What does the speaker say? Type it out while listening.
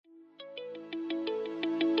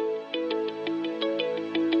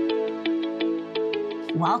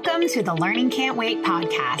Welcome to the Learning Can't Wait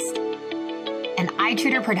podcast, an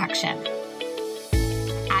iTutor production.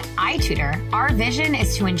 At iTutor, our vision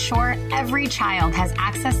is to ensure every child has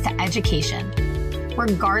access to education,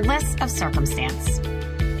 regardless of circumstance.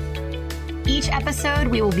 Each episode,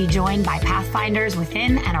 we will be joined by pathfinders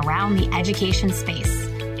within and around the education space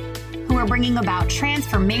who are bringing about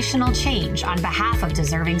transformational change on behalf of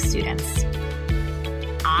deserving students.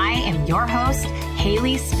 I am your host,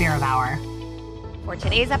 Haley Spirabauer. For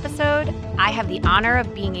today's episode, I have the honor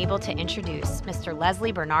of being able to introduce Mr.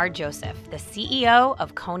 Leslie Bernard Joseph, the CEO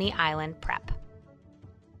of Coney Island Prep.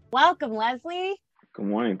 Welcome, Leslie. Good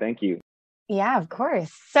morning. Thank you. Yeah, of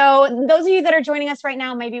course. So those of you that are joining us right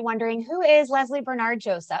now may be wondering, who is Leslie Bernard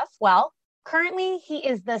Joseph? Well, currently he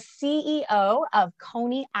is the CEO of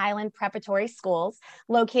Coney Island Preparatory Schools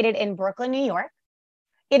located in Brooklyn, New York.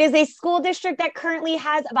 It is a school district that currently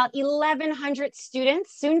has about 1,100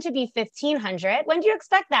 students, soon to be 1,500. When do you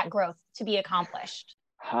expect that growth to be accomplished?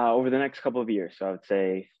 Over the next couple of years. So I would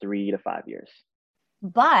say 3 to 5 years.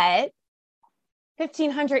 But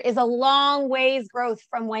 1,500 is a long ways growth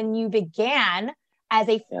from when you began as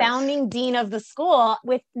a founding dean of the school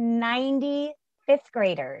with 90 fifth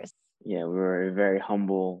graders. Yeah, we were a very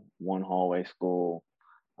humble one hallway school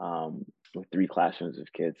with 3 classrooms of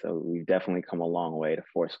kids. So we've definitely come a long way to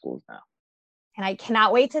 4 schools now. And I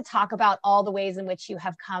cannot wait to talk about all the ways in which you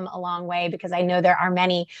have come a long way, because I know there are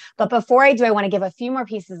many. But before I do, I want to give a few more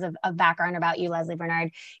pieces of background about you, Leslie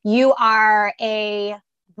Bernard. You are a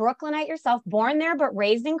Brooklynite yourself, born there, but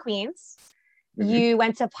raised in Queens. Mm-hmm. You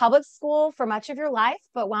went to public school for much of your life,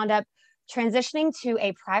 but wound up transitioning to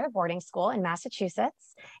a private boarding school in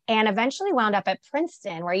Massachusetts, and eventually wound up at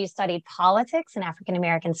Princeton, where you studied politics and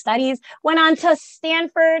African-American studies, went on to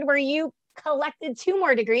Stanford, where you collected 2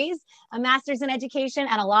 more degrees, a master's in education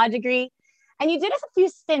and a law degree. And you did a few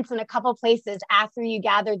stints in a couple places after you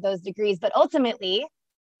gathered those degrees, but ultimately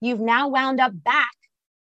you've now wound up back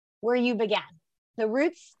where you began, the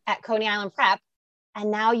roots at Coney Island Prep, and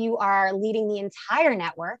now you are leading the entire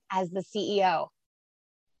network as the CEO.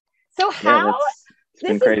 So how? It's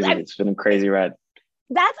been crazy. It's been a crazy ride.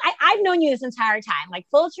 I've known you this entire time. Like,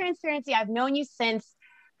 full transparency, I've known you since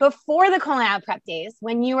before the Coney Island Prep days,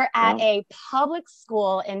 when you were at a public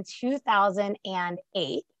school in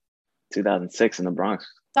 2008. 2006 in the Bronx.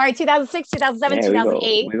 Sorry, 2006, 2007,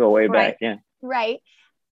 2008. We go way back, yeah. Right.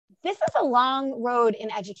 This is a long road in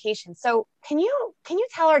education. So can you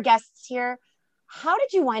tell our guests here, how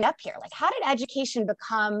did you wind up here? Like, how did education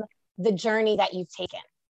become the journey that you've taken?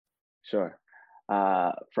 Sure.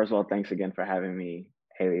 First of all, thanks again for having me,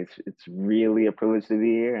 Haley. It's really a privilege to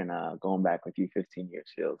be here, and going back with you 15 years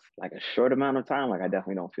feels like a short amount of time. Like, I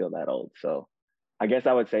definitely don't feel that old. So I guess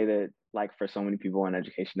I would say that, like, for so many people in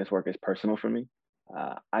education, this work is personal for me.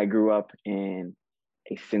 I grew up in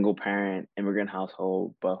a single parent immigrant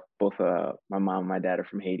household. Both my mom and my dad are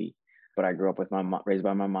from Haiti, but I grew up with raised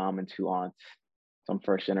by my mom and 2 aunts. So I'm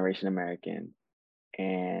first generation American.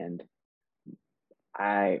 And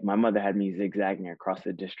my mother had me zigzagging across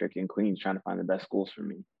the district in Queens trying to find the best schools for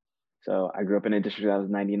me. So I grew up in a district that was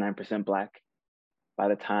 99% Black. By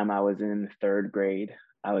the time I was in 3rd grade,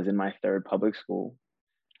 I was in my 3rd public school.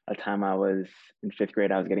 By the time I was in 5th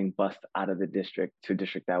grade, I was getting bussed out of the district to a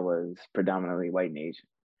district that was predominantly white and Asian.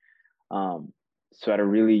 So at a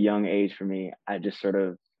really young age for me, I just sort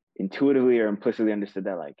of intuitively or implicitly understood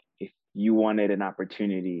that, like, if you wanted an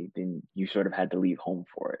opportunity, then you sort of had to leave home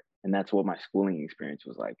for it. And that's what my schooling experience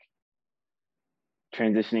was like.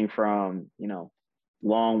 Transitioning from,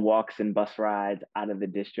 long walks and bus rides out of the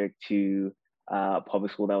district to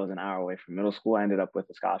public school that was an hour away from middle school, I ended up with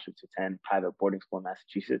a scholarship to attend private boarding school in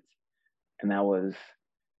Massachusetts. And that was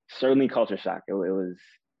certainly culture shock. It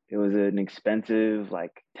was an expensive,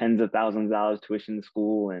 like, tens of thousands of dollars tuition to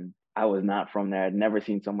school. And I was not from there. I'd never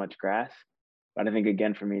seen so much grass. But I think,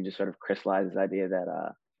 again, for me, it just sort of crystallized this idea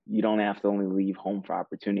that you don't have to only leave home for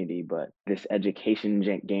opportunity, but this education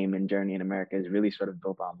game and journey in America is really sort of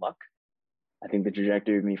built on luck. I think the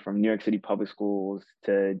trajectory of me from New York City public schools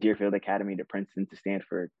to Deerfield Academy to Princeton to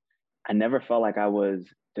Stanford, I never felt like I was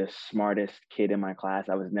the smartest kid in my class.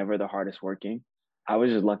 I was never the hardest working. I was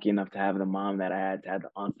just lucky enough to have the mom that I had, to have the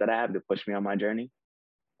aunts that I had to push me on my journey.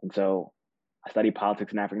 And so I studied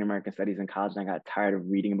politics and African American studies in college, and I got tired of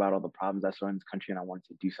reading about all the problems I saw in this country, and I wanted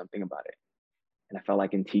to do something about it. And I felt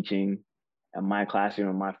like in teaching in my classroom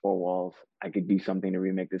and my 4 walls, I could do something to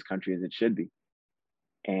remake this country as it should be.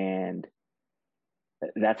 And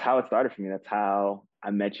that's how it started for me. That's how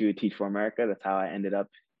I met you at Teach for America. That's how I ended up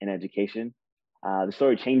in education. The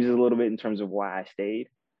story changes a little bit in terms of why I stayed.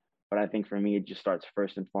 But I think for me, it just starts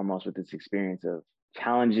first and foremost with this experience of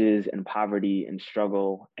challenges and poverty and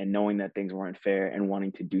struggle and knowing that things weren't fair and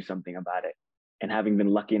wanting to do something about it. And having been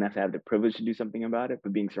lucky enough to have the privilege to do something about it,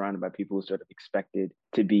 but being surrounded by people who sort of expected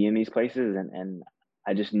to be in these places. And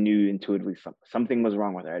I just knew intuitively something was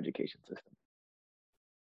wrong with our education system.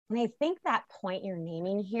 And I think that point you're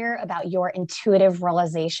naming here about your intuitive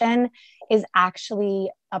realization is actually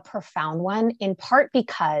a profound one, in part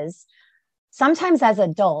because sometimes as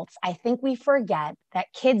adults, I think we forget that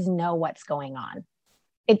kids know what's going on.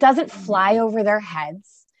 It doesn't fly over their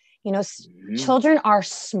heads. You know, children are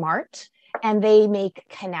smart and they make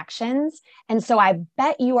connections. And so I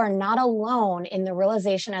bet you are not alone in the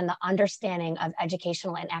realization and the understanding of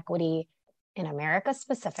educational inequity in America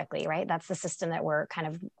specifically, right? That's the system that we're kind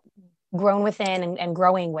of grown within and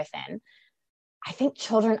growing within. I think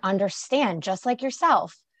children understand, just like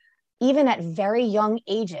yourself, even at very young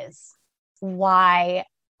ages, why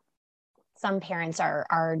some parents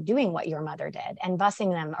are doing what your mother did and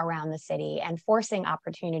busing them around the city and forcing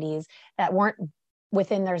opportunities that weren't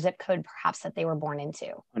within their zip code, perhaps, that they were born into.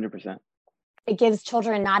 100%. It gives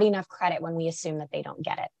children not enough credit when we assume that they don't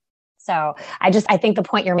get it. So I think the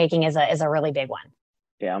point you're making is a really big one.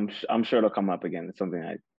 Yeah, I'm sure it'll come up again. It's something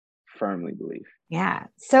I firmly believe. Yeah.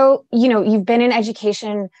 So, you've been in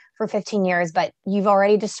education for 15 years, but you've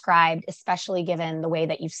already described, especially given the way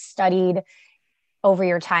that you've studied over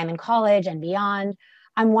your time in college and beyond,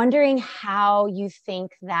 I'm wondering how you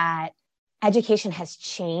think that education has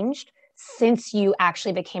changed since you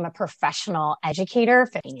actually became a professional educator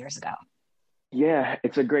 15 years ago. Yeah,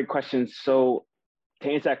 it's a great question. So to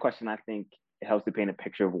answer that question, I think it helps to paint a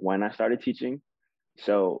picture of when I started teaching.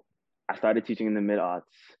 So I started teaching in the mid-aughts.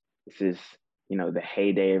 This is, the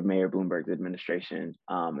heyday of Mayor Bloomberg's administration.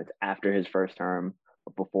 It's after his first term,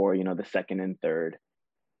 but before, the second and third.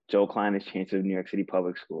 Joe Klein is Chancellor of New York City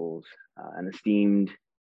Public Schools, an esteemed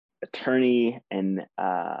attorney and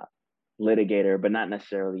litigator, but not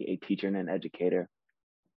necessarily a teacher and an educator.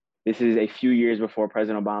 This is a few years before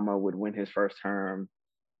President Obama would win his first term,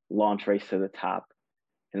 launch Race to the Top.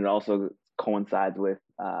 And it also coincides with,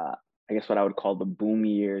 I guess, what I would call the boom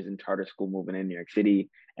years in charter school movement in New York City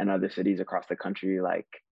and other cities across the country, like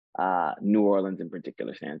New Orleans in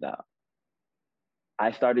particular stands out.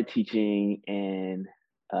 I started teaching in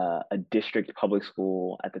a district public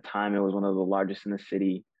school. At the time, it was one of the largest in the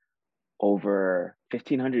city, over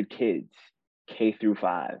 1,500 kids, K through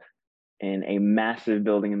 5, in a massive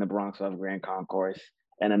building in the Bronx off Grand Concourse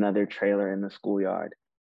and another trailer in the schoolyard.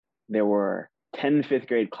 There were 10 fifth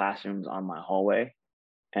grade classrooms on my hallway.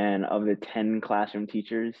 And of the 10 classroom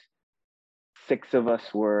teachers, 6 of us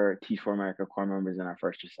were Teach for America Corps members in our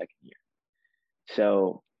first or second year.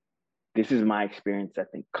 So this is my experience, I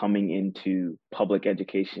think, coming into public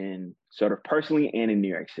education, sort of personally and in New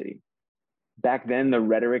York City. Back then, the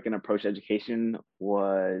rhetoric and approach to education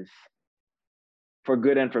was, for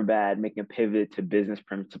good and for bad, making a pivot to business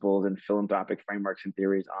principles and philanthropic frameworks and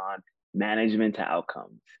theories on management to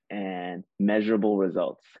outcomes and measurable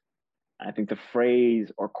results. I think the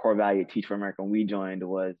phrase or core value at Teach for America when we joined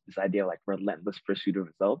was this idea of like relentless pursuit of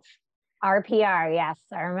results. RPR, yes,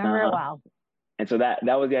 I remember it well. And so that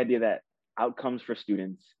was the idea that outcomes for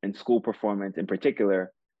students and school performance in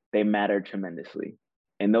particular, they mattered tremendously.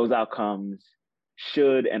 And those outcomes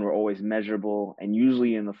should and were always measurable and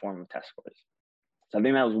usually in the form of test scores. So I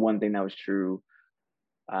think that was one thing that was true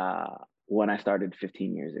when I started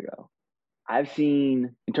 15 years ago. I've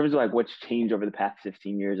seen, in terms of like what's changed over the past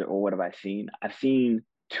 15 years or what have I seen? I've seen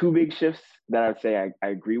 2 big shifts that I would say I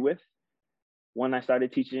agree with. One, I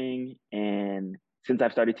started teaching, and since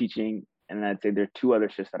I've started teaching, and I'd say there are 2 other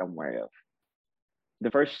shifts that I'm wary of.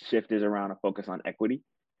 The first shift is around a focus on equity.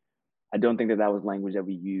 I don't think that was language that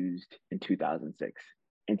we used in 2006.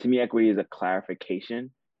 And to me, equity is a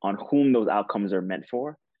clarification on whom those outcomes are meant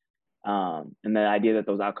for. And the idea that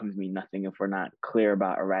those outcomes mean nothing if we're not clear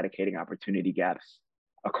about eradicating opportunity gaps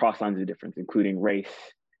across lines of difference, including race,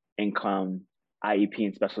 income, IEP,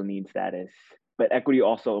 and special needs status. But equity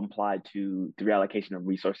also implied to the reallocation of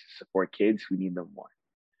resources to support kids who need them more.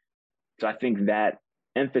 So I think that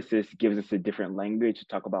emphasis gives us a different language to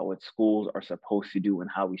talk about what schools are supposed to do and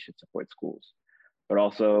how we should support schools, but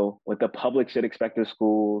also what the public should expect of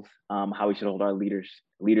schools, how we should hold our leaders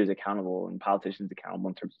accountable and politicians accountable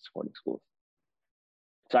in terms of supporting schools.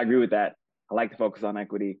 So I agree with that. I like to focus on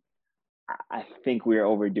equity. I think we're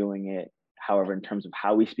overdoing it, however, in terms of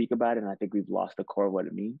how we speak about it, and I think we've lost the core of what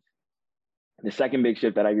it means. The second big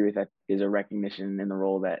shift that I agree with is a recognition in the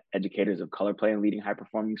role that educators of color play in leading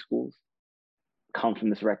high-performing schools. Comes from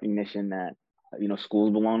this recognition that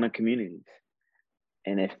schools belong to communities.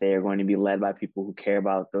 And if they are going to be led by people who care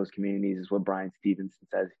about those communities, is what Brian Stevenson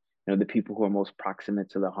says. The people who are most proximate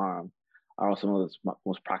to the harm are also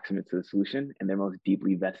most proximate to the solution, and they're most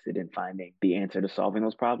deeply vested in finding the answer to solving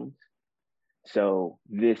those problems. So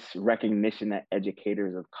this recognition that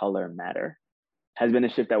educators of color matter has been a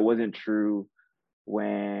shift that wasn't true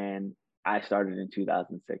when I started in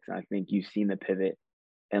 2006. And I think you've seen the pivot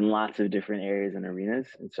in lots of different areas and arenas.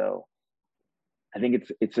 And so I think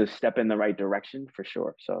it's a step in the right direction for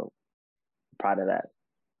sure. So I'm proud of that.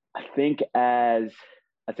 I think as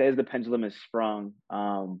the pendulum has sprung,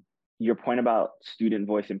 your point about student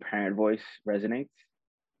voice and parent voice resonates.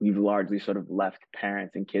 We've largely sort of left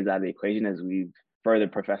parents and kids out of the equation as we've further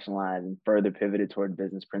professionalized and further pivoted toward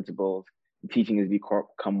business principles. Teaching has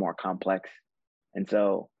become more complex. And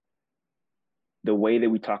so the way that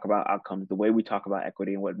we talk about outcomes, the way we talk about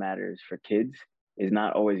equity and what matters for kids is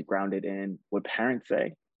not always grounded in what parents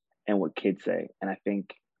say and what kids say. And I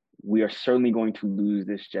think we are certainly going to lose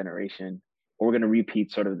this generation, or we're going to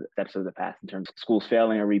repeat sort of the steps of the past in terms of schools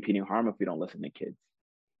failing or repeating harm if we don't listen to kids.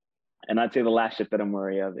 And I'd say the last shift that I'm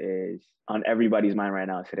worried of is on everybody's mind right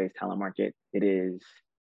now in today's talent market. It is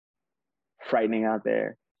frightening out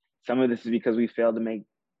there. Some of this is because we failed to make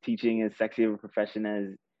teaching as sexy of a profession as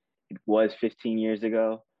it was 15 years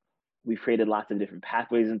ago. We've created lots of different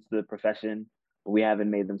pathways into the profession, but we haven't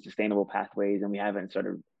made them sustainable pathways, and we haven't sort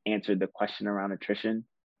of answered the question around attrition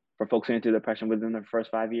for folks who enter the profession within their first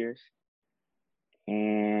 5 years.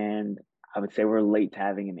 And I would say we're late to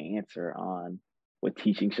having an answer on what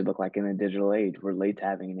teaching should look like in a digital age. We're late to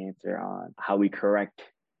having an answer on how we correct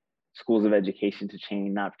schools of education to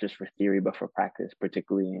change, not just for theory, but for practice,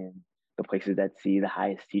 particularly in the places that see the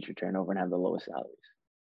highest teacher turnover and have the lowest salaries.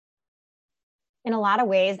 In a lot of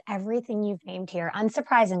ways, everything you've named here,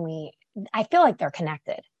 unsurprisingly, I feel like they're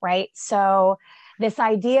connected, right? So this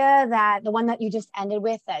idea that the one that you just ended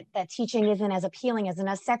with, that teaching isn't as appealing, isn't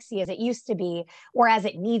as sexy as it used to be, or as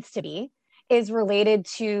it needs to be, is related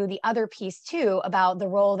to the other piece too, about the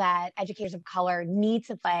role that educators of color need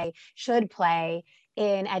to play, should play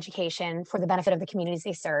in education for the benefit of the communities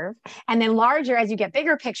they serve. And then larger, as you get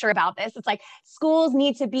bigger picture about this, it's like schools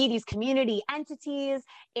need to be these community entities,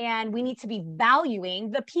 and we need to be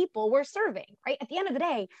valuing the people we're serving, right? At the end of the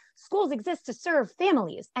day, schools exist to serve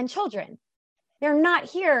families and children. They're not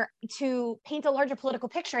here to paint a larger political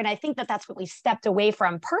picture. And I think that that's what we stepped away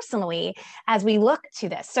from personally as we look to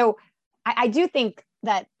this. So I do think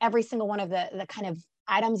that every single one of the kind of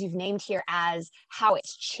items you've named here as how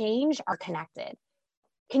it's changed are connected.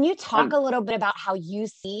 Can you talk a little bit about how you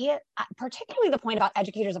see, particularly the point about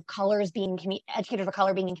educators of color being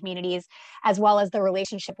in communities, as well as the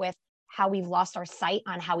relationship with how we've lost our sight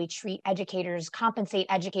on how we treat educators, compensate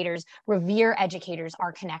educators, revere educators,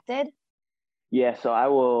 are connected? Yeah, so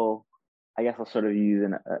I guess I'll sort of use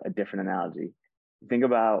a different analogy. Think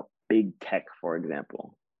about big tech, for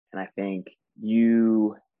example. And I think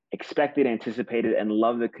you expected, anticipated, and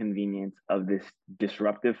love the convenience of this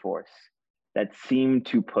disruptive force that seemed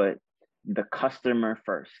to put the customer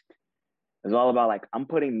first. It's all about like, I'm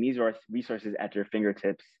putting these resources at your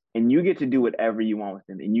fingertips, and you get to do whatever you want with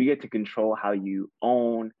them, and you get to control how you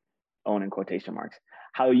own in quotation marks,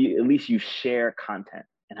 how you at least you share content,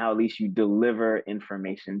 and how at least you deliver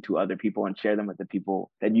information to other people and share them with the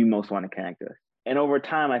people that you most want to connect with. And over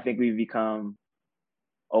time, I think we've become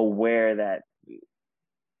aware that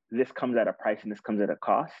this comes at a price and this comes at a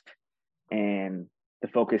cost. And the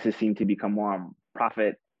focus has seemed to become more on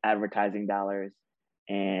profit, advertising dollars,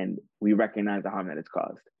 and we recognize the harm that it's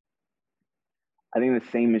caused. I think the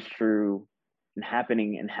same is true and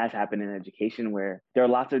has happened in education, where there are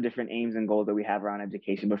lots of different aims and goals that we have around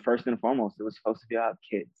education. But first and foremost, it was supposed to be about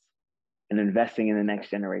kids and investing in the next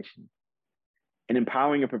generation. And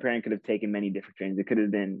empowering and preparing could have taken many different trains. It could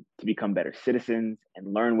have been to become better citizens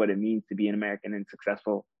and learn what it means to be an American and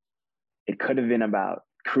successful. It could have been about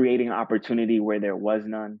creating opportunity where there was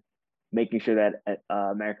none, making sure that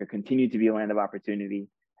America continued to be a land of opportunity.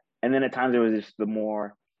 And then at times there was just the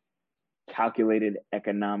more calculated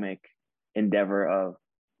economic endeavor of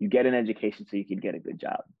you get an education so you can get a good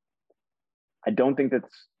job. I don't think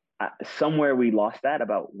that's somewhere we lost that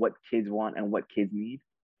about what kids want and what kids need.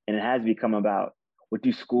 And it has become about what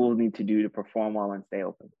do schools need to do to perform well and stay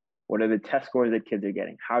open? What are the test scores that kids are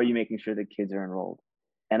getting? How are you making sure that kids are enrolled?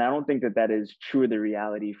 And I don't think that is true of the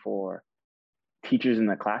reality for teachers in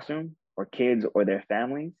the classroom or kids or their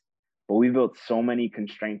families. But we built so many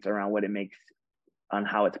constraints around what it makes on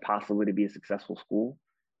how it's possible to be a successful school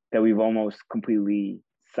that we've almost completely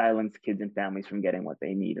silenced kids and families from getting what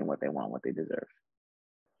they need and what they want, what they deserve.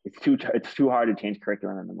 It's too hard to change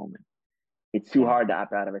curriculum in the moment. It's too hard to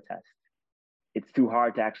opt out of a test. it's too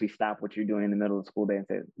hard to actually stop what you're doing in the middle of the school day and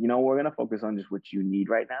say, you know, we're going to focus on just what you need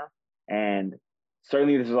right now. And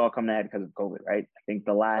certainly this has all come to head because of COVID, right? I think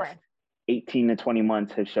the last Sure. 18 to 20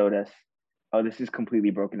 months have showed us, oh, this is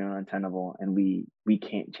completely broken and untenable, and we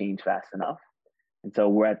can't change fast enough. And so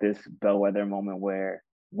we're at this bellwether moment where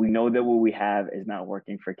we know that what we have is not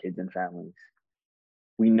working for kids and families.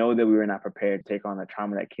 We know that we were not prepared to take on the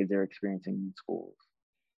trauma that kids are experiencing in schools.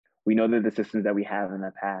 We know that the systems that we have in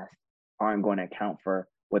the past aren't going to account for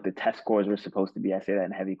what the test scores were supposed to be. I say that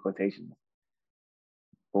in heavy quotations.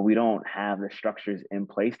 But we don't have the structures in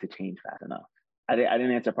place to change fast enough. I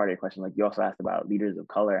didn't answer part of your question. Like, you also asked about leaders of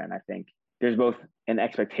color. And I think there's both an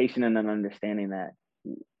expectation and an understanding that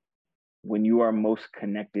when you are most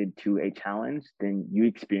connected to a challenge, then you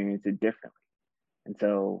experience it differently. And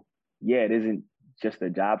so, yeah, it isn't just a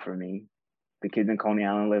job for me. The kids in Coney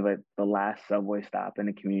Island live at the last subway stop in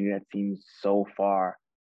a community that seems so far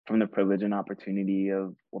from the privilege and opportunity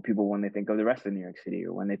of what people, when they think of the rest of New York City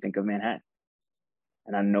or when they think of Manhattan.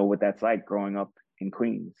 And I know what that's like growing up in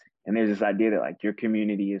Queens. And there's this idea that like your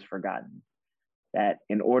community is forgotten, that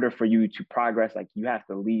in order for you to progress, like you have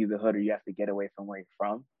to leave the hood or you have to get away from where you're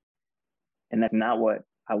from. And that's not what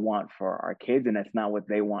I want for our kids. And that's not what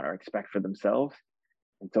they want or expect for themselves.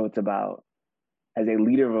 And so it's about, as a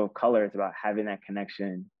leader of color, it's about having that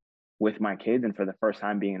connection with my kids. And for the first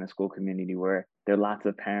time being in a school community where there are lots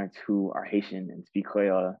of parents who are Haitian and speak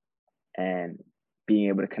Creole, and being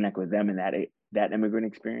able to connect with them in that immigrant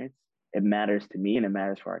experience, it matters to me and it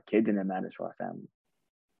matters for our kids and it matters for our family.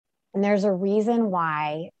 And there's a reason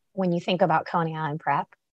why when you think about Coney Island Prep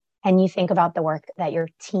and you think about the work that your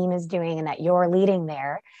team is doing and that you're leading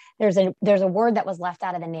there, there's a word that was left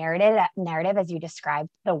out of the narrative as you described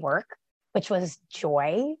the work, which was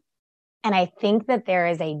joy. And I think that there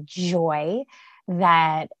is a joy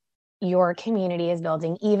that your community is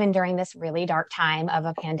building, even during this really dark time of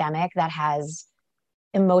a pandemic that has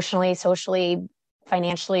emotionally, socially,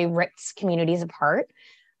 financially ripped communities apart,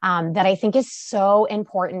 that I think is so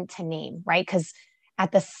important to name, right? Because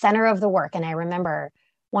at the center of the work, and I remember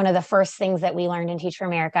one of the first things that we learned in Teach for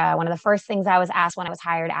America, one of the first things I was asked when I was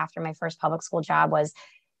hired after my first public school job was,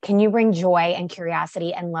 can you bring joy and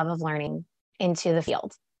curiosity and love of learning into the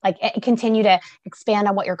field? Like, continue to expand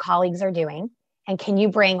on what your colleagues are doing. And can you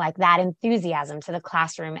bring like that enthusiasm to the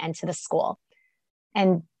classroom and to the school?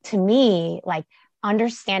 And to me, like,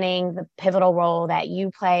 understanding the pivotal role that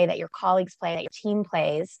you play, that your colleagues play, that your team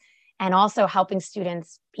plays, and also helping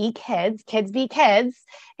students be kids be kids,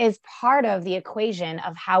 is part of the equation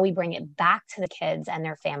of how we bring it back to the kids and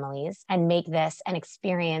their families and make this an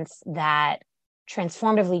experience that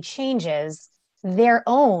transformatively changes their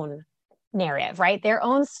own narrative, right? Their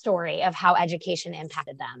own story of how education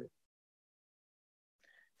impacted them.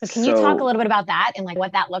 So can you talk a little bit about that and like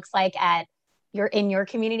what that looks like in your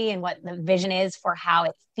community and what the vision is for how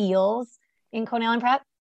it feels in Coney Island Prep?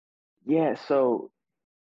 Yeah, so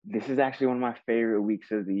this is actually one of my favorite weeks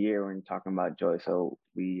of the year when you're talking about joy. So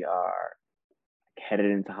we are headed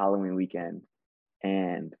into Halloween weekend,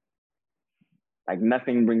 and like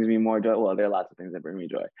nothing brings me more joy. Well, there are lots of things that bring me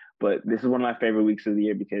joy, but this is one of my favorite weeks of the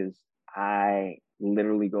year because I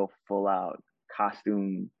literally go full out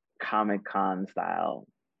costume Comic Con style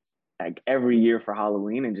like every year for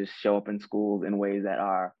Halloween and just show up in schools in ways that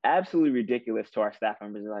are absolutely ridiculous to our staff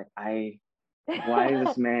members. They're like, why is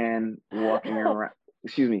this man walking around,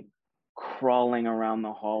 excuse me, crawling around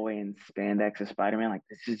the hallway in spandex as Spider-Man? Like,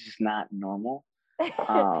 this is just not normal.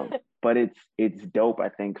 But it's dope, I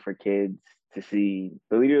think, for kids to see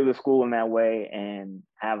the leader of the school in that way and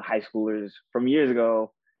have high schoolers from years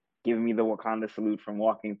ago giving me the Wakanda salute from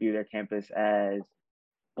walking through their campus as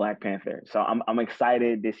Black Panther. So I'm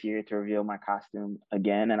excited this year to reveal my costume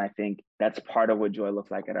again. And I think that's part of what joy looks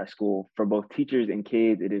like at our school. For both teachers and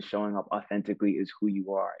kids, it is showing up authentically as who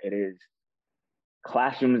you are. It is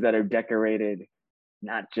classrooms that are decorated,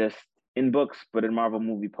 not just in books, but in Marvel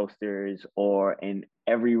movie posters or in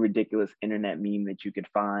every ridiculous internet meme that you could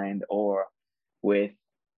find, or with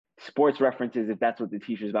sports references, if that's what the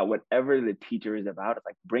teacher is about, whatever the teacher is about, it's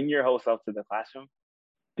like bring your whole self to the classroom,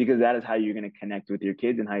 because that is how you're going to connect with your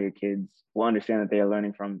kids and how your kids will understand that they are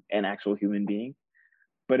learning from an actual human being.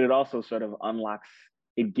 But it also sort of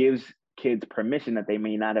it gives kids permission that they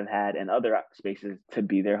may not have had in other spaces to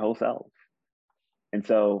be their whole selves. And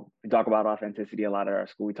so we talk about authenticity a lot at our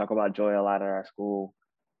school. We talk about joy a lot at our school.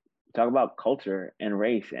 We talk about culture and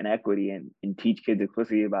race and equity and teach kids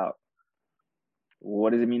explicitly about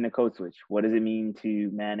what does it mean to code switch? What does it mean to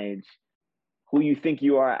manage who you think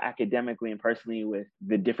you are academically and personally with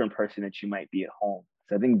the different person that you might be at home.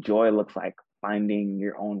 So I think joy looks like finding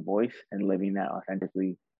your own voice and living that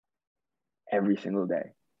authentically every single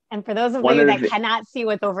day. And for those of One you of that the cannot see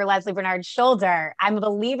what's over Leslie Bernard's shoulder, I'm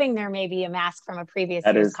believing there may be a mask from a previous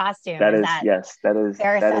that year's is costume. that Is is that yes, fair that is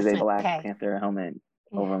a assessment? Black Okay. Panther helmet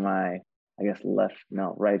over my, I guess,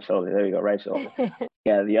 right shoulder. There you go, right shoulder.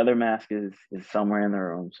 Yeah, the other mask is somewhere in the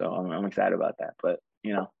room, so I'm excited about that. But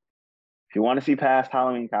if you want to see past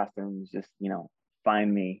Halloween costumes, just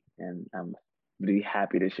find me, and I'm be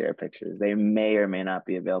happy to share pictures. They may or may not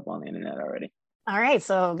be available on the internet already. All right.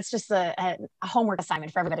 So it's just a homework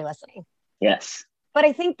assignment for everybody listening. Yes. But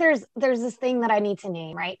I think there's this thing that I need to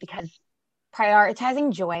name, right? Because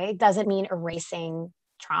prioritizing joy doesn't mean erasing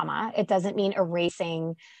trauma. It doesn't mean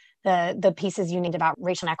erasing the pieces you named about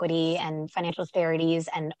racial inequity and financial disparities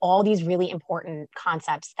and all these really important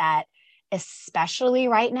concepts that, especially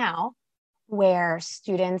right now, where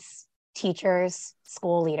students, teachers,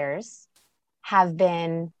 school leaders have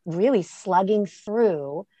been really slugging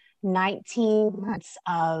through 19 months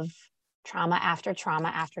of trauma after trauma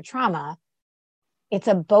after trauma. It's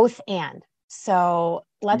a both and. So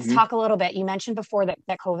let's talk a little bit. You mentioned before that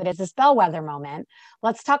COVID is this bellwether moment.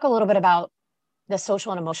 Let's talk a little bit about the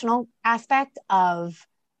social and emotional aspect of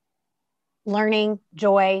learning,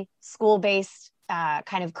 joy, school-based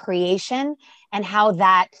kind of creation, and how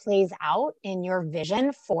that plays out in your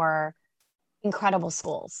vision for incredible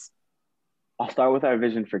schools. I'll start with our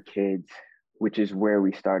vision for kids, which is where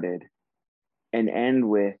we started, and end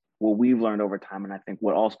with what we've learned over time, and I think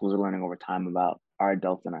what all schools are learning over time about our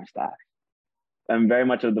adults and our staff. I'm very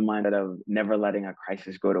much of the mindset of never letting a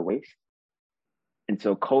crisis go to waste. And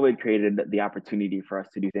so COVID created the opportunity for us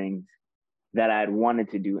to do things that I had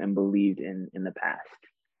wanted to do and believed in the past.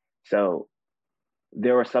 So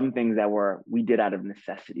there were some things that we did out of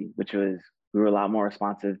necessity, which was we were a lot more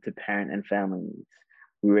responsive to parent and family needs.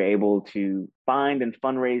 We were able to find and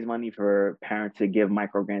fundraise money for parents to give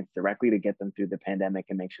microgrants directly to get them through the pandemic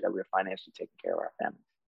and make sure that we were financially taking care of our families.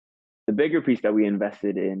 The bigger piece that we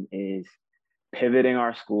invested in is pivoting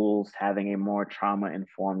our schools to having a more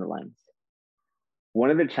trauma-informed lens.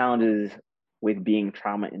 One of the challenges with being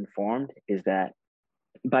trauma-informed is that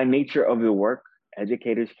by nature of the work,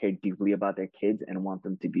 educators care deeply about their kids and want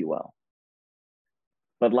them to be well.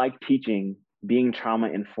 But like teaching, being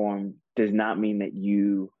trauma-informed does not mean that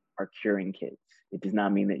you are curing kids. It does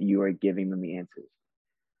not mean that you are giving them the answers.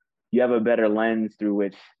 You have a better lens through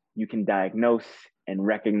which you can diagnose and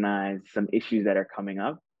recognize some issues that are coming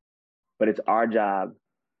up, but it's our job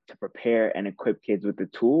to prepare and equip kids with the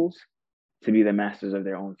tools to be the masters of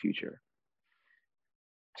their own future.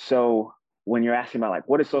 So when you're asking about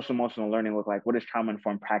what does social emotional learning look like? What does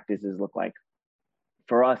trauma-informed practices look like?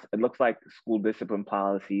 For us, it looks like school discipline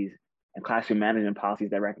policies and classroom management policies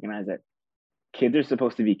that recognize that kids are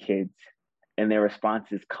supposed to be kids and their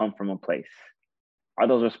responses come from a place. Are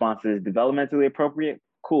those responses developmentally appropriate?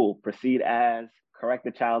 Cool, proceed as, correct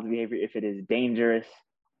the child's behavior if it is dangerous,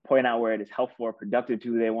 point out where it is helpful or productive to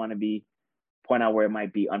who they want to be, point out where it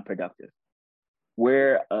might be unproductive.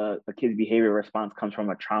 Where a kid's behavior response comes from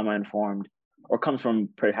a trauma-informed or comes from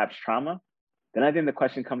perhaps trauma, then I think the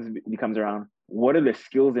question becomes around, what are the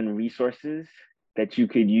skills and resources that you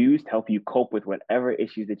could use to help you cope with whatever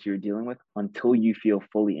issues that you're dealing with until you feel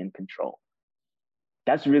fully in control?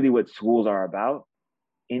 That's really what schools are about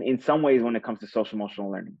in some ways when it comes to social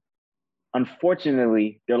emotional learning.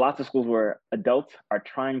 Unfortunately, there are lots of schools where adults are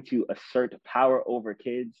trying to assert power over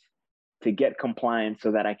kids to get compliance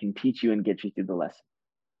so that I can teach you and get you through the lesson.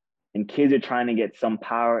 And kids are trying to get some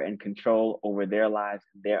power and control over their lives,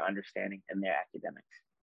 their understanding, and their academics.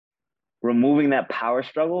 Removing that power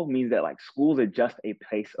struggle means that schools are just a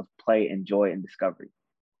place of play and joy and discovery.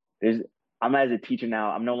 I'm as a teacher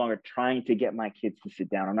now, I'm no longer trying to get my kids to sit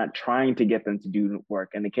down. I'm not trying to get them to do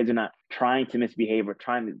work. And the kids are not trying to misbehave or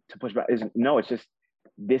trying to push back. No, it's just,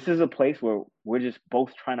 this is a place where we're just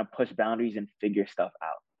both trying to push boundaries and figure stuff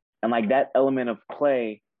out. And that element of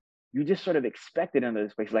play, you just sort of expect it in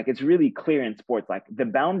those places. It's really clear in sports, the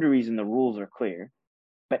boundaries and the rules are clear,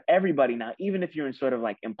 but everybody now, even if you're in sort of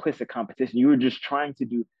implicit competition, you were just trying to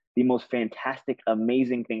do the most fantastic,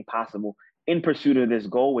 amazing thing possible in pursuit of this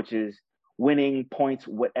goal, which is winning points,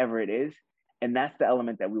 whatever it is. And that's the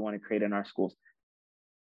element that we want to create in our schools.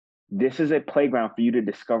 This is a playground for you to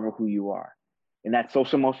discover who you are. And that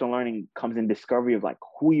social emotional learning comes in discovery of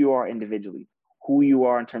who you are individually, who you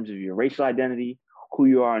are in terms of your racial identity, who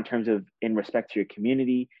you are in terms of in respect to your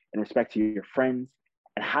community, in respect to your friends.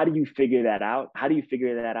 And how do you figure that out? How do you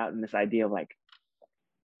figure that out in this idea of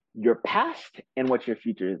your past and what your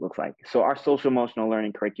future looks like? So our social emotional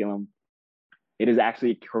learning curriculum, it is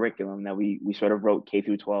actually a curriculum that we sort of wrote K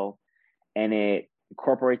through 12, and it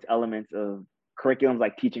incorporates elements of curriculums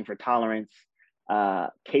like teaching for tolerance,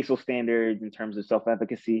 CASEL standards in terms of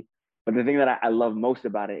self-efficacy. But the thing that I love most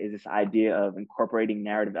about it is this idea of incorporating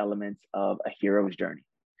narrative elements of a hero's journey.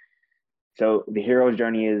 So the hero's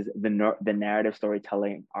journey is the narrative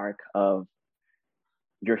storytelling arc of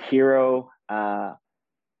your hero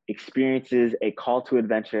experiences a call to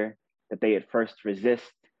adventure that they at first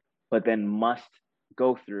resist, but then must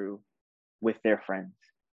go through with their friends.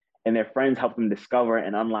 And their friends help them discover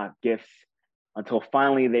and unlock gifts until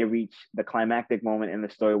finally they reach the climactic moment in the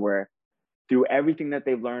story where, through everything that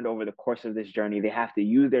they've learned over the course of this journey, they have to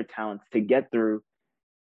use their talents to get through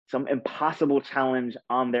some impossible challenge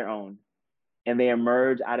on their own. And they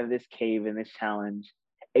emerge out of this cave in this challenge,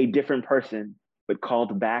 a different person, but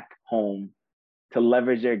called back home to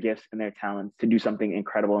leverage their gifts and their talents to do something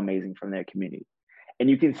incredible, amazing from their community. And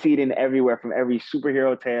you can see it in everywhere, from every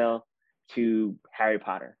superhero tale to Harry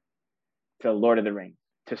Potter, to Lord of the Rings,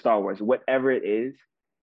 to Star Wars, whatever it is.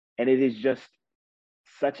 And it is just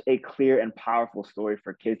such a clear and powerful story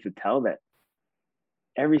for kids to tell, that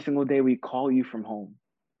every single day we call you from home,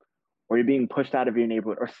 or you're being pushed out of your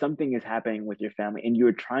neighborhood, or something is happening with your family, and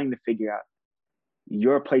you're trying to figure out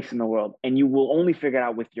your place in the world. And you will only figure it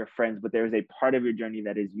out with your friends, but there is a part of your journey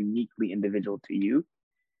that is uniquely individual to you.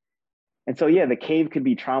 And so, yeah, the cave could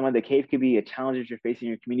be trauma. The cave could be a challenge that you're facing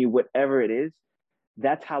in your community, whatever it is.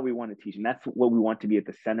 That's how we want to teach. And that's what we want to be at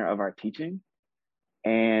the center of our teaching.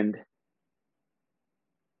 And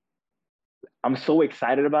I'm so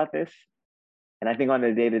excited about this. And I think on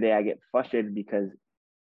the day-to-day, I get frustrated because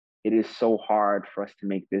it is so hard for us to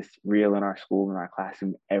make this real in our school, in our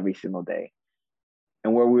classroom every single day.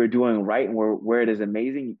 And where we're doing right and where it is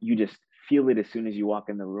amazing, you just feel it as soon as you walk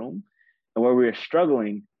in the room. And where we're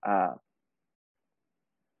struggling,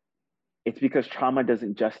 it's because trauma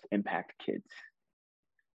doesn't just impact kids.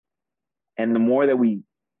 And the more that we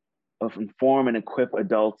inform and equip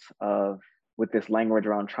adults with this language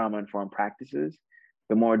around trauma-informed practices,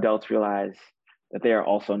 the more adults realize that they are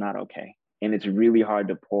also not okay. And it's really hard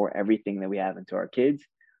to pour everything that we have into our kids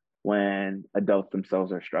when adults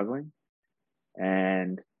themselves are struggling.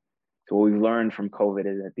 And so what we've learned from COVID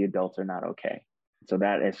is that the adults are not okay. So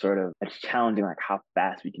that is it's challenging, like how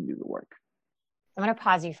fast we can do the work. I'm going to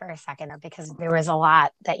pause you for a second because there was a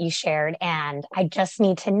lot that you shared. And I just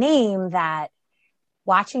need to name that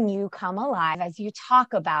watching you come alive as you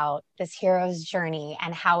talk about this hero's journey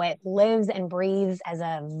and how it lives and breathes as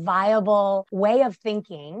a viable way of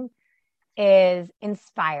thinking is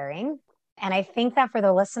inspiring. And I think that for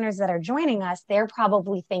the listeners that are joining us, they're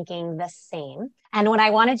probably thinking the same. And what I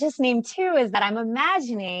want to just name too is that I'm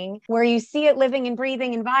imagining where you see it living and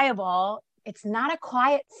breathing and viable, it's not a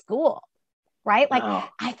quiet school, right? Like,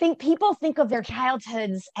 I think people think of their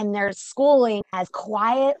childhoods and their schooling as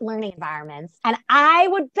quiet learning environments. And I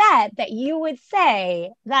would bet that you would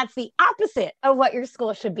say that's the opposite of what your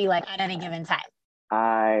school should be like at any given time.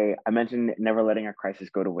 I mentioned never letting a crisis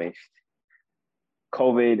go to waste.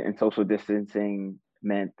 COVID and social distancing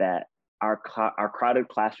meant that our crowded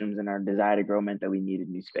classrooms and our desire to grow meant that we needed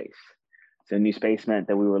new space. So new space meant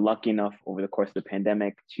that we were lucky enough over the course of the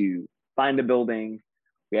pandemic to find a building.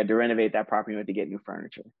 We had to renovate that property. We had to get new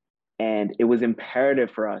furniture. And it was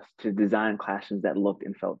imperative for us to design classrooms that looked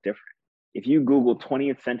and felt different. If you Google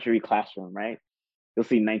 20th century classroom, right, you'll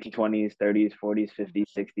see 1920s, 30s, 40s, 50s,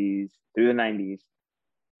 60s, through the 90s,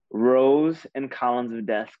 rows and columns of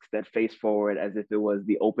desks that face forward as if it was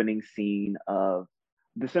the opening scene of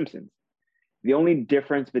The Simpsons. The only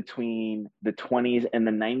difference between the 20s and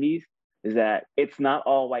the 90s is that it's not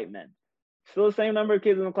all white men. Still the same number of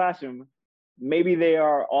kids in the classroom. Maybe they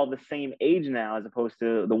are all the same age now as opposed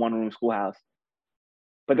to the one-room schoolhouse.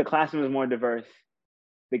 But the classroom is more diverse.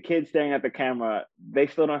 The kids staring at the camera, they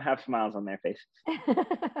still don't have smiles on their faces.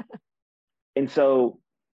 And so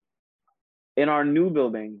in our new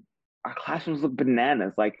building, our classrooms look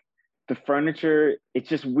bananas. Like the furniture, it's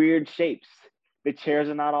just weird shapes. The chairs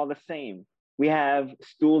are not all the same. We have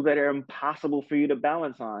stools that are impossible for you to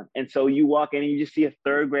balance on. And so you walk in and you just see a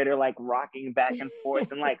third grader like rocking back and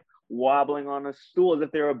forth and like wobbling on a stool as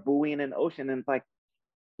if they're a buoy in an ocean. And it's like,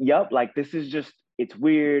 yep, like this is just, it's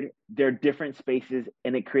weird. They're different spaces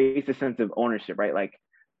and it creates a sense of ownership, right? Like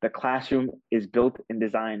the classroom is built and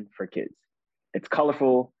designed for kids. It's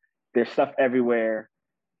colorful. There's stuff everywhere.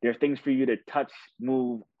 There are things for you to touch,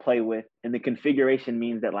 move, play with. And the configuration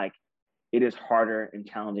means that like it is harder and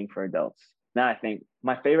challenging for adults. Now I think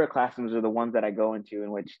my favorite classrooms are the ones that I go into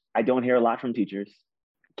in which I don't hear a lot from teachers.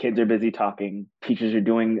 Kids are busy talking. Teachers are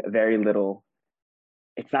doing very little.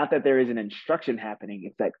 It's not that there is an instruction happening.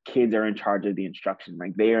 It's that kids are in charge of the instruction.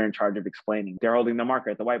 Like they are in charge of explaining. They're holding the marker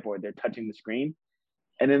at the whiteboard. They're touching the screen.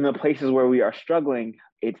 And in the places where we are struggling,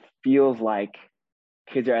 it feels like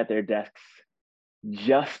kids are at their desks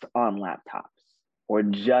just on laptops or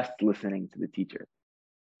just listening to the teacher.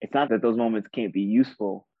 It's not that those moments can't be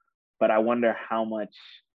useful, but I wonder how much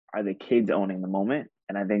are the kids owning the moment.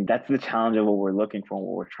 And I think that's the challenge of what we're looking for,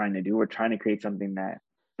 what we're trying to do. We're trying to create something that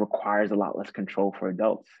requires a lot less control for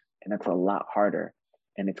adults. And that's a lot harder.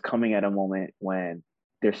 And it's coming at a moment when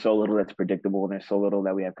there's so little that's predictable and there's so little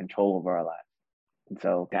that we have control over our lives. And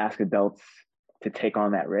so to ask adults to take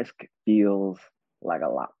on that risk feels like a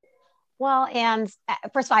lot. Well, and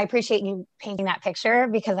first of all, I appreciate you painting that picture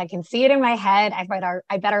because I can see it in my head. I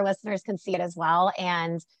bet our listeners can see it as well.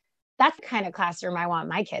 And that's the kind of classroom I want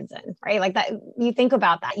my kids in, right? Like that, you think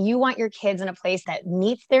about that. You want your kids in a place that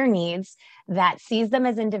meets their needs, that sees them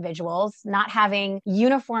as individuals. Not having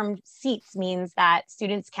uniform seats means that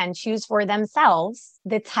students can choose for themselves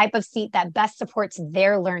the type of seat that best supports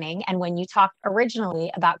their learning. And when you talked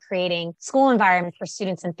originally about creating school environments for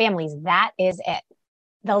students and families, that is it.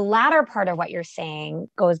 The latter part of what you're saying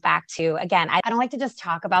goes back to, again, I don't like to just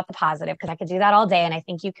talk about the positive because I could do that all day and I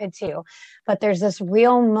think you could too. But there's this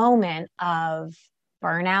real moment of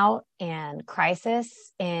burnout and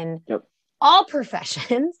crisis in all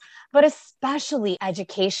professions, but especially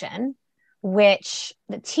education, which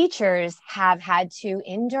the teachers have had to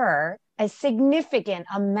endure a significant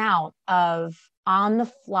amount of on the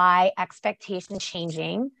fly expectation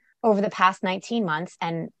changing over the past 19 months.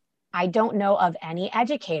 And I don't know of any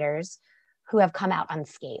educators who have come out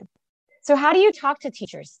unscathed. So how do you talk to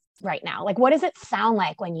teachers right now? Like, what does it sound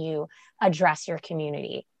like when you address your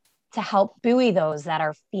community to help buoy those that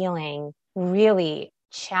are feeling really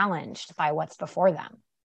challenged by what's before them?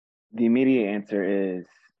 The immediate answer is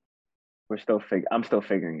I'm still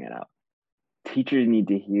figuring it out. Teachers need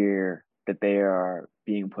to hear that they are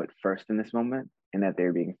being put first in this moment and that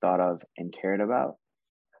they're being thought of and cared about.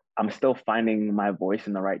 I'm still finding my voice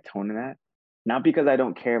and the right tone in that. Not because I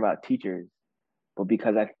don't care about teachers, but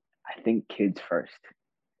because I think kids first.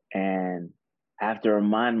 And I have to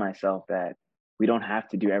remind myself that we don't have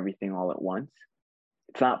to do everything all at once.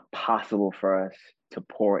 It's not possible for us to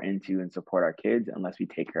pour into and support our kids unless we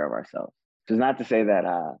take care of ourselves. So it's not to say that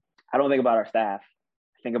I don't think about our staff.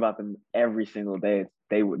 I think about them every single day.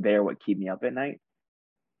 They're what keep me up at night.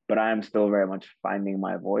 But I am still very much finding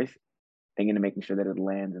my voice, thinking and making sure that it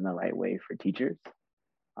lands in the right way for teachers.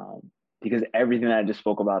 Because everything that I just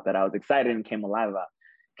spoke about that I was excited and came alive about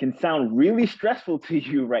can sound really stressful to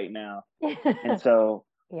you right now. And so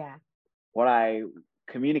yeah, what I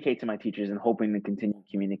communicate to my teachers and hoping to continue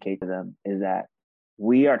to communicate to them is that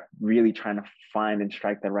we are really trying to find and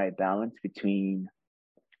strike the right balance between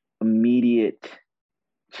immediate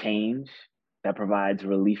change that provides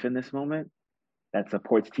relief in this moment, that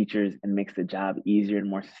supports teachers and makes the job easier and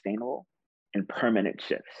more sustainable, and permanent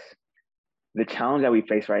shifts. The challenge that we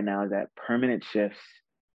face right now is that permanent shifts,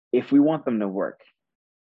 if we want them to work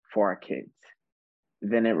for our kids,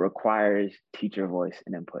 then it requires teacher voice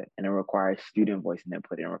and input, and it requires student voice and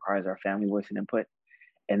input, and it requires our family voice and input.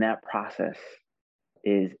 And that process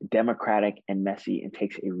is democratic and messy and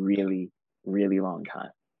takes a really, really long time.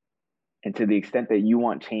 And to the extent that you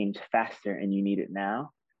want change faster and you need it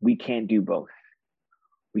now, we can't do both.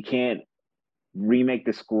 We can't remake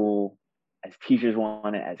the school as teachers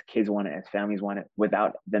want it, as kids want it, as families want it,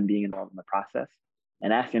 without them being involved in the process.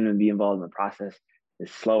 And asking them to be involved in the process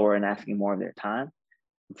is slower and asking more of their time.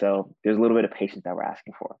 And so there's a little bit of patience that we're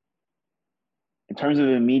asking for. In terms of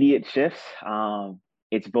immediate shifts,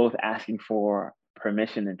 it's both asking for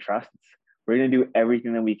permission and trust. We're going to do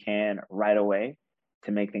everything that we can right away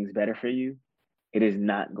to make things better for you. It is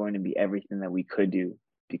not going to be everything that we could do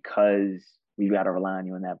because we've got to rely on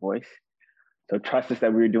you in that voice. So trust us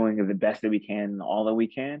that we're doing the best that we can, all that we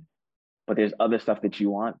can. But there's other stuff that you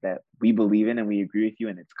want that we believe in and we agree with you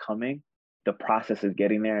and it's coming. The process of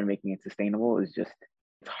getting there and making it sustainable is just,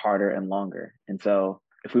 it's harder and longer. And so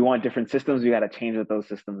if we want different systems, we got to change what those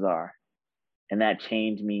systems are. And that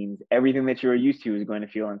change means everything that you're used to is going to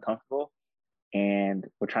feel uncomfortable. And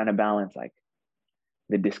we're trying to balance like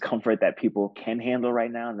the discomfort that people can handle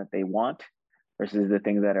right now and that they want versus the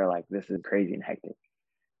things that are like, this is crazy and hectic.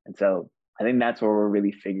 And so I think that's where we're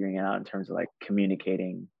really figuring out in terms of like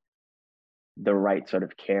communicating the right sort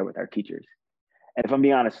of care with our teachers. And if I'm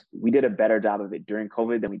being honest, we did a better job of it during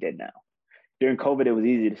COVID than we did now. During COVID, it was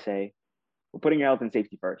easy to say, we're putting your health and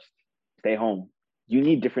safety first. Stay home. You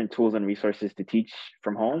need different tools and resources to teach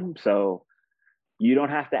from home. So you don't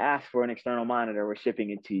have to ask for an external monitor. We're shipping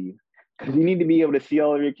it to you. Because you need to be able to see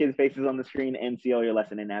all of your kids' faces on the screen and see all your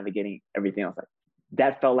lesson and navigating everything else.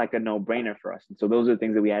 That felt like a no-brainer for us. And so those are the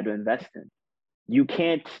things that we had to invest in. You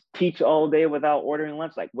can't teach all day without ordering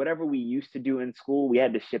lunch. Like whatever we used to do in school, we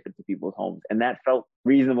had to ship it to people's homes. And that felt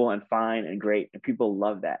reasonable and fine and great. And people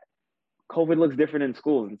love that. COVID looks different in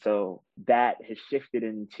schools. And so that has shifted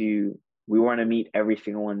into we want to meet every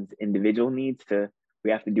single one's individual needs to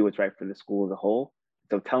we have to do what's right for the school as a whole.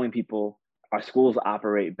 So telling people our schools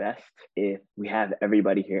operate best if we have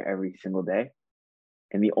everybody here every single day.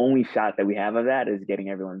 And the only shot that we have of that is getting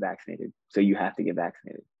everyone vaccinated. So you have to get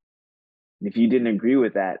vaccinated. And if you didn't agree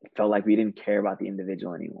with that, it felt like we didn't care about the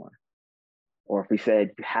individual anymore. Or if we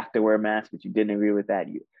said you have to wear a mask, but you didn't agree with that,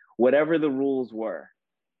 whatever the rules were,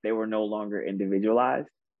 they were no longer individualized.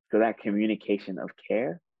 So that communication of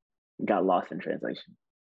care got lost in translation.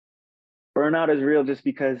 Burnout is real just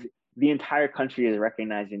because the entire country is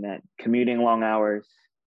recognizing that commuting long hours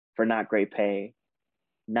for not great pay,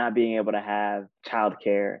 not being able to have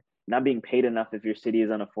childcare, not being paid enough if your city is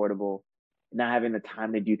unaffordable, not having the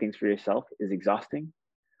time to do things for yourself is exhausting.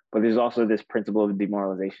 But there's also this principle of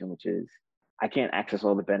demoralization, which is I can't access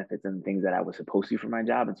all the benefits and things that I was supposed to for my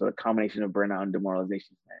job. And so the combination of burnout and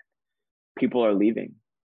demoralization, people are leaving.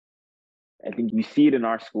 I think you see it in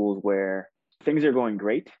our schools where things are going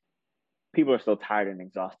great. People are still tired and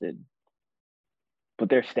exhausted, but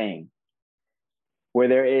they're staying. Where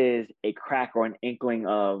there is a crack or an inkling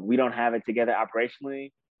of we don't have it together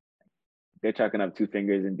operationally, they're chucking up two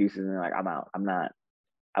fingers and deuces and they're like, I'm out.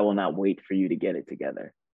 I will not wait for you to get it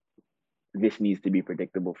together. This needs to be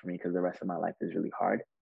predictable for me because the rest of my life is really hard.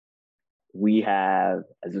 We have,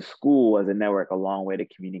 as a school, as a network, a long way to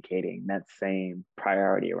communicating that same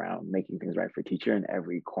priority around making things right for teacher in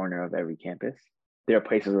every corner of every campus. There are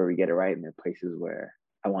places where we get it right, and there are places where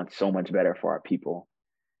I want so much better for our people.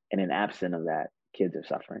 And in absence of that, kids are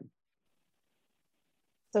suffering.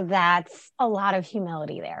 So that's a lot of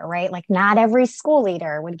humility there, right? Like not every school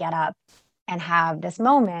leader would get up and have this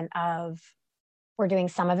moment of, we're doing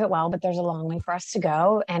some of it well, but there's a long way for us to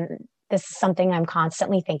go. And this is something I'm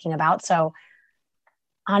constantly thinking about. So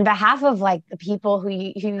on behalf of like the people who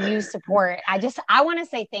you support, I want to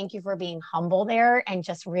say thank you for being humble there and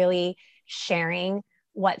just really sharing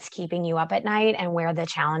what's keeping you up at night and where the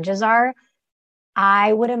challenges are.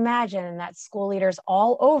 I would imagine that school leaders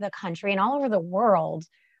all over the country and all over the world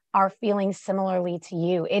are feeling similarly to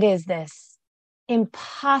you. It is this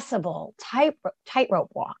impossible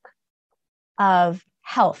tightrope walk of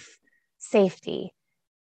health, safety,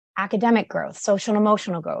 academic growth, social and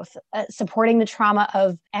emotional growth, supporting the trauma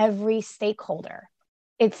of every stakeholder.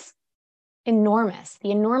 It's enormous.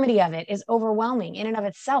 The enormity of it is overwhelming in and of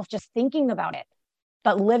itself, just thinking about it.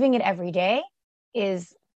 But living it every day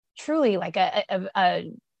is truly like a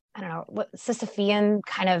I don't know, what Sisyphean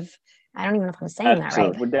kind of, I don't even know if I'm saying that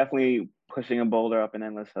right. We're definitely pushing a boulder up an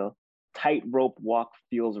endless hill. Tightrope walk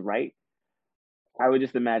feels right. I would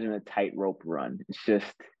just imagine a tightrope run. It's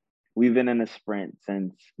just, we've been in a sprint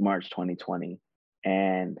since March 2020,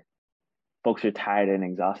 and folks are tired and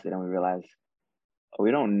exhausted, and we realize, oh,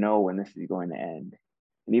 we don't know when this is going to end.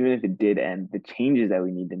 And even if it did end, the changes that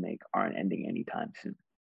we need to make aren't ending anytime soon.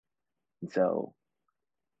 And so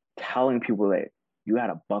telling people that you got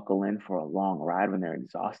to buckle in for a long ride when they're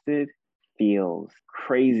exhausted feels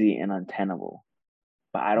crazy and untenable.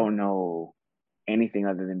 But I don't know anything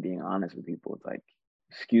other than being honest with people. It's like,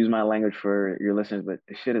 excuse my language for your listeners, but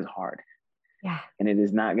this shit is hard. Yeah. And it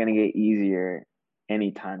is not going to get easier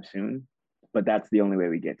anytime soon. But that's the only way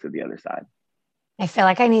we get to the other side. I feel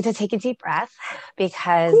like I need to take a deep breath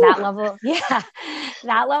because that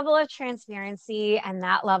level of transparency and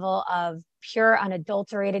that level of pure,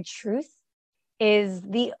 unadulterated truth is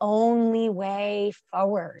the only way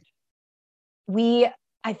forward. We,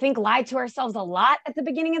 I think, lied to ourselves a lot at the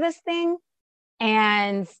beginning of this thing,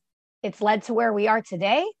 and it's led to where we are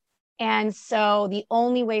today. And so the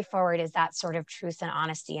only way forward is that sort of truth and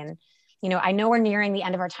honesty. And, I know we're nearing the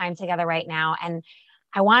end of our time together right now. And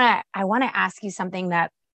I want to ask you something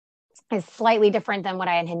that is slightly different than what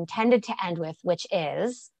I had intended to end with, which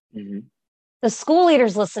is the school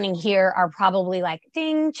leaders listening here are probably like,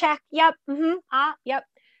 ding, check, yep, yep.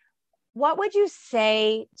 What would you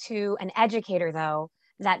say to an educator, though,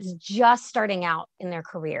 that's just starting out in their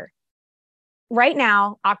career? Right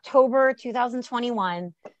now, October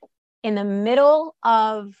 2021, in the middle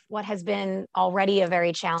of what has been already a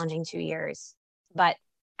very challenging 2 years, but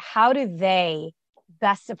how do they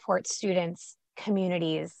best support students,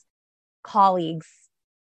 communities, colleagues,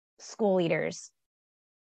 school leaders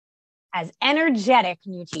as energetic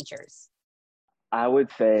new teachers? I would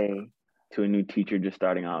say to a new teacher just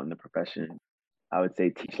starting out in the profession, I would say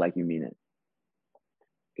teach like you mean it.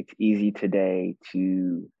 It's easy today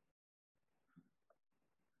to,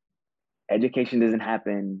 education doesn't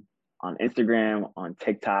happen on Instagram, on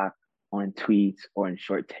TikTok, on tweets, or in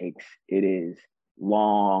short takes. It is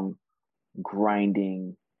long,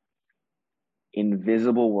 grinding,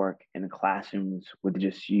 invisible work in classrooms with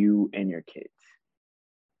just you and your kids.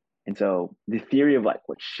 And so the theory of like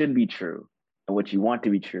what should be true and what you want to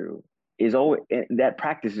be true is always, that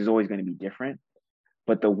practice is always going to be different,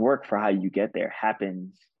 but the work for how you get there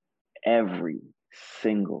happens every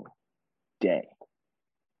single day.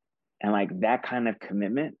 And like that kind of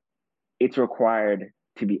commitment, it's required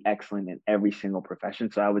to be excellent in every single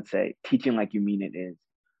profession. So I would say teaching like you mean it is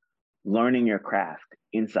learning your craft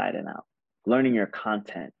inside and out, learning your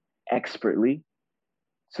content expertly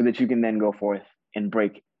so that you can then go forth and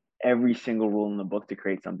break every single rule in the book to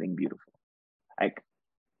create something beautiful. Like,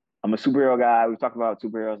 I'm a superhero guy. We've talked about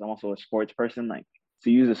superheroes. I'm also a sports person. Like,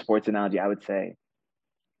 to use a sports analogy, I would say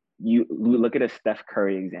you look at a Steph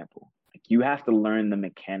Curry example. Like, you have to learn the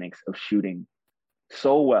mechanics of shooting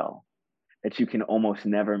so well that you can almost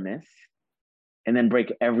never miss, and then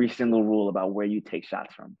break every single rule about where you take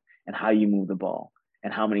shots from and how you move the ball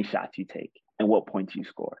and how many shots you take and what points you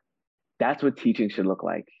score. That's what teaching should look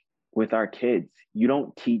like with our kids. You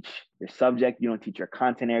don't teach your subject, you don't teach your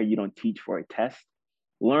content area, you don't teach for a test.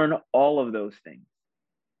 Learn all of those things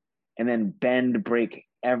and then break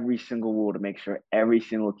every single rule to make sure every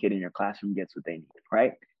single kid in your classroom gets what they need,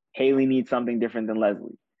 right? Haley needs something different than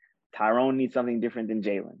Leslie. Tyrone needs something different than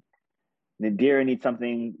Jalen. Nadira needs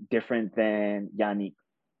something different than Yannick.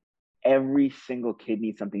 Every single kid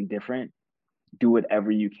needs something different. Do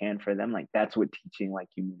whatever you can for them. Like, that's what teaching like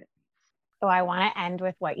you mean it. So I want to end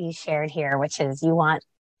with what you shared here, which is you want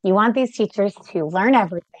these teachers to learn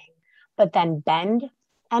everything, but then bend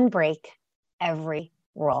and break every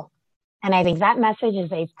rule. And I think that message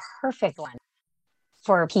is a perfect one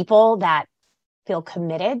for people that feel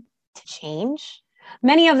committed to change.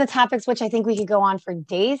 Many of the topics, which I think we could go on for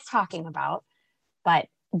days talking about, but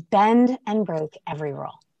bend and break every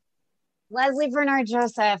rule. Leslie Bernard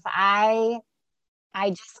Joseph, I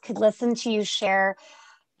just could listen to you share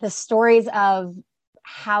the stories of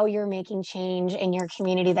how you're making change in your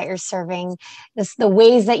community that you're serving, the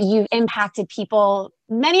ways that you've impacted people,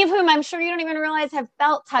 many of whom I'm sure you don't even realize have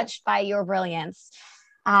felt touched by your brilliance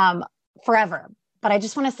forever. But I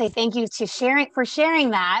just want to say thank you for sharing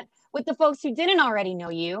that with the folks who didn't already know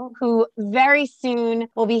you, who very soon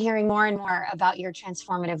will be hearing more and more about your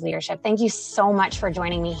transformative leadership. Thank you so much for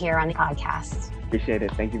joining me here on the podcast. Appreciate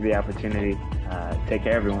it. Thank you for the opportunity. Take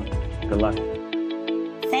care, everyone. Good luck.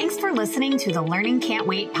 Thanks for listening to the Learning Can't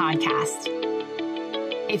Wait podcast.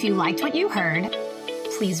 If you liked what you heard,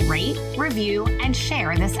 please rate, review, and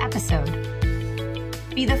share this episode.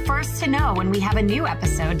 Be the first to know when we have a new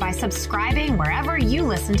episode by subscribing wherever you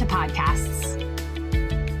listen to podcasts.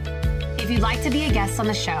 If you'd like to be a guest on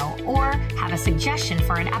the show or have a suggestion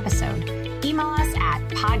for an episode, email us at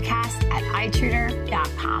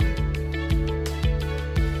podcast@itutor.com.